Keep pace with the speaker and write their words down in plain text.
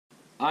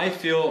I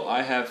feel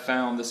I have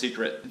found the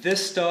secret.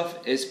 This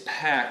stuff is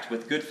packed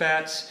with good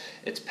fats,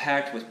 it's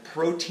packed with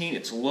protein,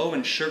 it's low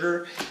in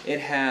sugar,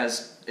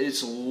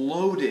 it's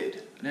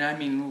loaded, and I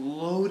mean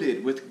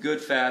loaded with good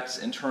fats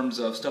in terms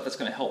of stuff that's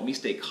gonna help me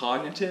stay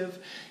cognitive,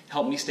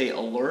 help me stay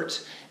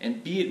alert,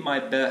 and be at my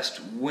best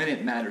when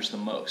it matters the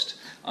most.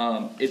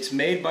 It's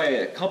made by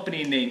a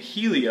company named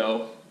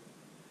Helio,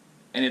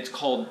 and it's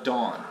called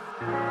Dawn.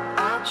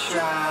 I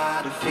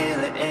try to feel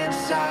it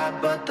inside,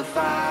 but the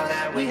fire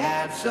that we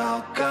had's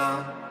all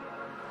gone.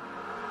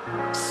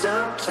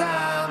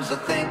 Sometimes I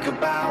think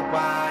about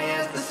why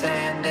as the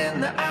sand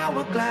in the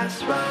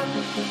hourglass run.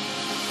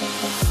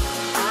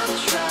 I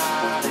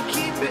try to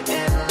keep it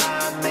in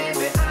line,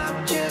 maybe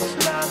I'm just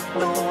not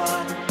the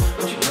one.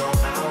 But you know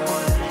I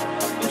would,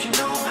 but you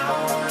know I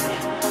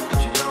would,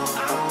 but you know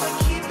I would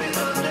keep it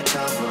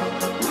undercover.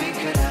 We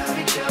could have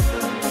each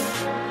other,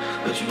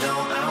 but you know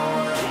I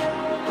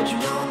would, but you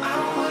know I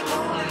would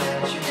only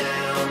let you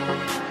down.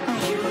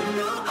 You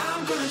know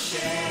I'm gonna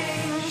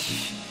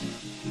change.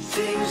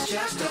 Things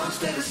just don't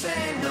stay the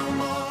same no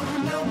more,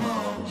 no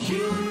more.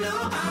 You know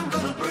I'm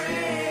gonna break.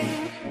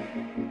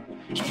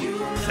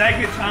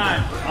 Second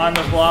time on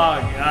the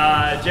vlog.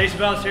 Jason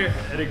Bell's here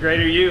at a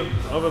Greater U,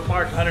 Oval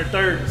Park,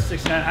 103rd,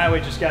 69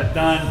 Highway. Just got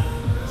done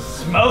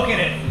smoking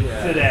it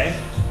today.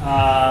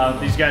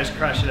 These guys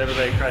crushed it.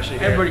 Everybody crushed it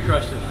here. Everybody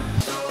crushed it.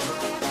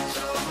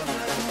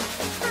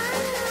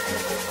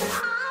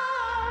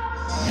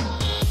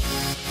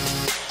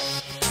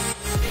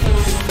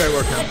 Great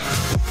workout.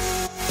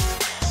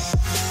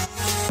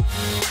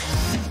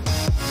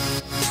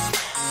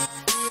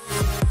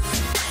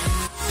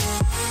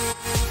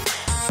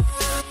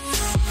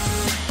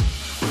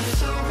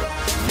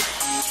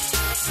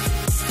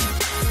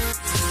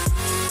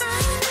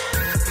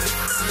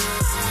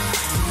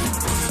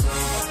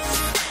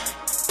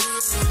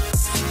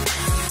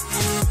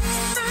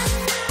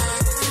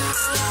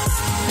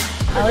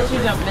 I'll let you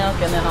dump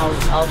milk and then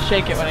I'll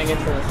shake it when I get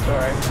to the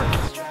store.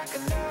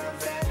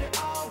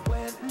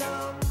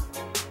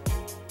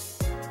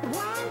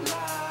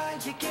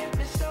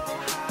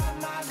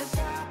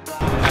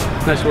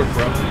 Nice work,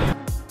 bro.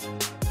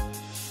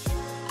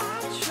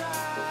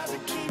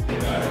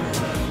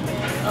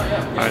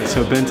 Alright,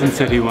 so Benton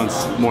said he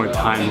wants more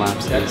time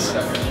lapses,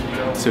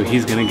 so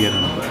he's gonna get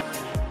them.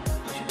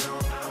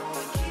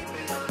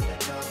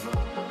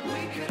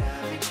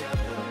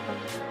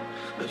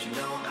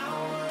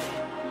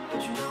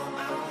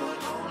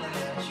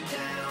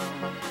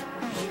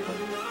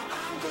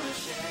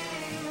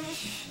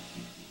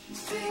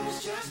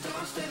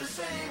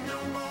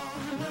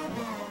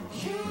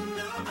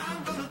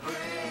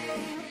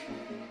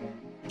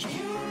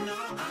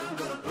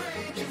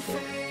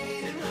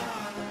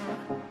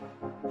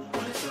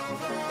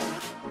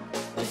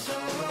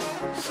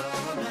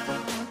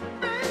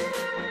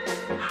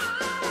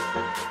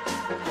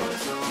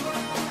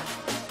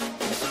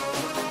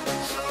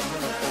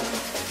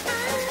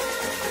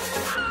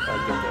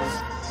 Get this.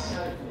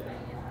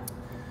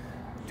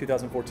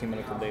 2014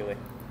 medical daily.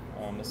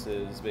 This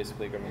is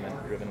basically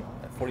government-driven,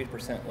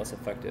 40% less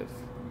effective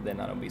than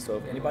non-obese. So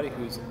if anybody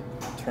who's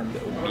termed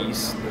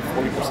obese, they're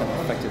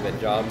 40% effective at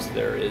jobs,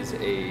 there is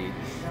a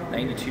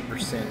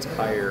 92%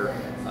 higher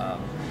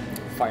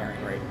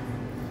firing rate.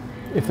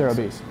 If they're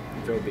obese.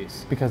 If they're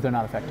obese. Because they're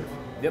not effective.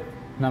 Yep.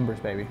 Numbers,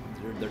 baby.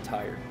 They're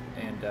tired.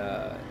 And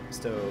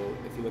so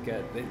if you look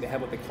at, they have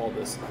what they call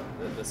this,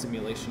 the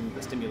stimulation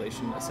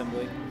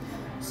assembly.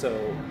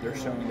 So they're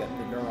showing that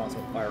the neurons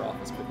don't fire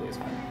off as quickly as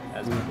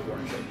people who are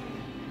in shape.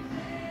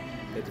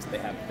 They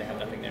have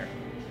nothing there.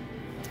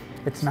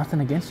 It's nothing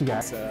against you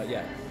guys.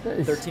 Yeah,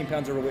 13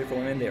 pounds overweight for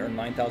women, they earn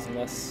 9,000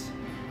 less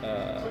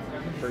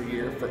per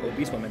year. For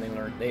obese women,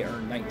 they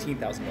earn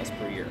 19,000 less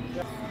per year.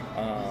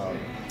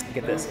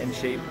 Get this, in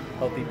shape,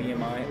 healthy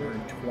BMI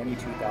earn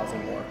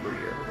 22,000 more per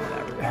year on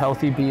average.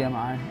 Healthy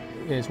BMI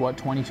is what,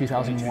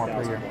 22,000 more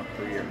per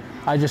year?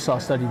 I just saw a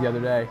study the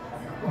other day.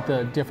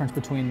 The difference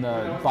between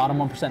the bottom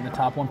 1% and the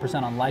top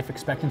 1% on life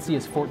expectancy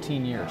is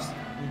 14 years.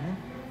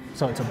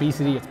 So it's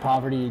obesity, it's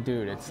poverty,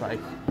 dude, it's like...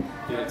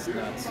 Dude, it's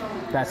nuts.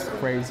 That's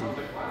crazy.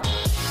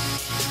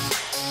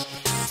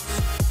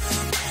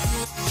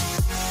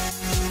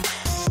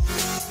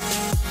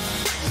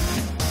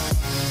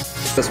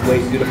 Excess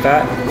weight due to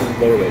fat,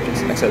 lower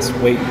wages. Excess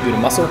weight due to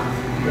muscle,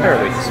 higher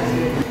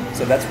wages.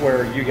 So that's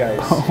where you guys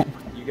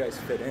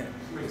fit in,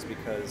 is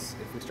because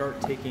if we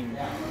start taking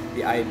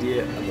the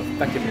idea of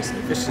effectiveness and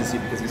efficiency,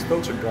 because these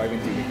folks are driving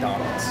through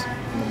McDonald's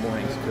in the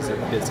mornings because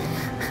they're busy.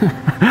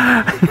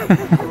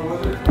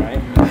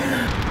 Right?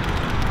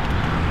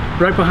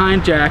 Right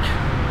behind Jack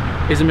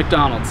is a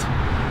McDonald's.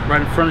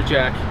 Right in front of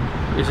Jack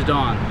is a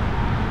Dawn.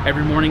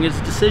 Every morning is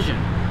a decision.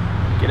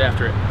 Get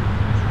after it.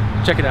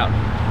 Check it out.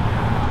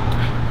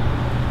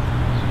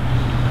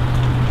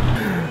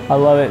 I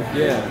love it.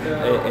 Yeah.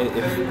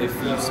 If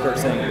you start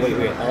saying,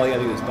 wait, all I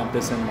gotta do is dump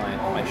this in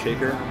my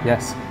shaker.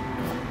 Yes.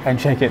 And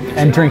shake it,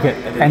 and drink it,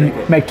 and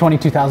make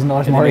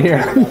 $22,000 more a year.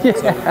 Yeah.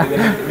 So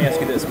let me ask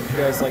you this: would you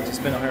guys like to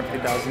spend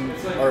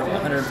 $150,000 or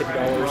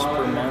 $150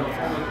 per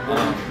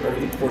month over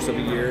the course of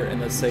a year?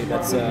 And let's say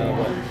that's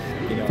what,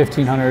 you know,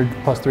 1,500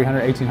 plus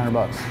 300, 1,800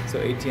 bucks. so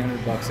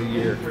 $1,800 a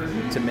year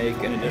to make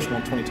an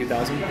additional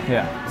 $22,000.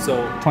 Yeah.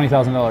 So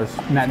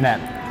 $20,000 net.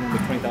 you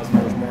make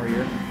 $20,000 more a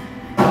year,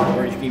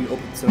 or you can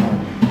open. So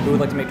who would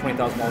like to make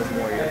 $20,000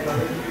 more a year?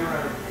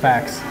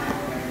 Facts.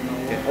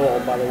 Okay.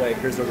 Oh, by the way,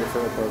 here's the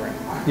referral program.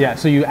 Yeah,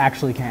 so you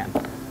actually can.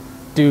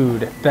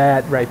 Dude,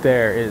 that right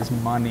there is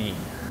money.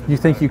 You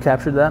think you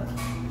captured that?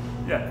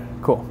 Yeah.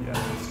 Cool. Yeah,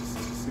 it's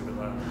just super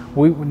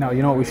loud. No,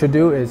 you know what we should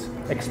do is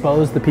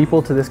expose the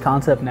people to this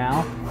concept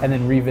now and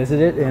then revisit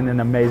it in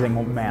an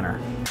amazing manner.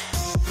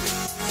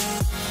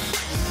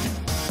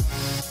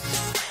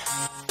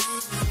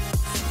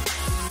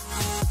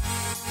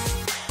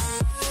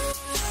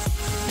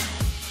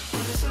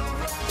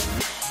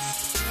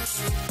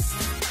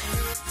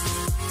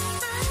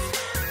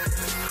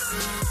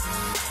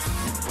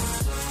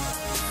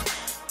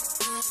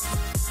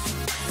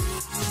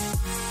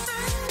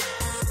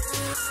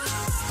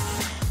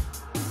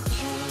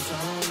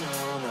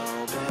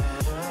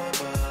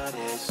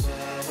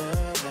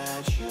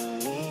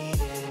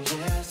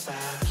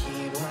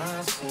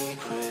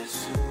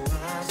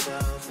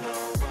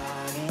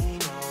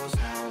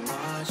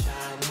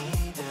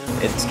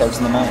 It starts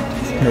in the mind.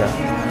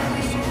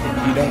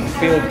 Yeah. You don't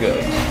feel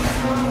good,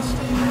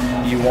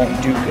 you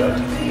won't do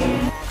good.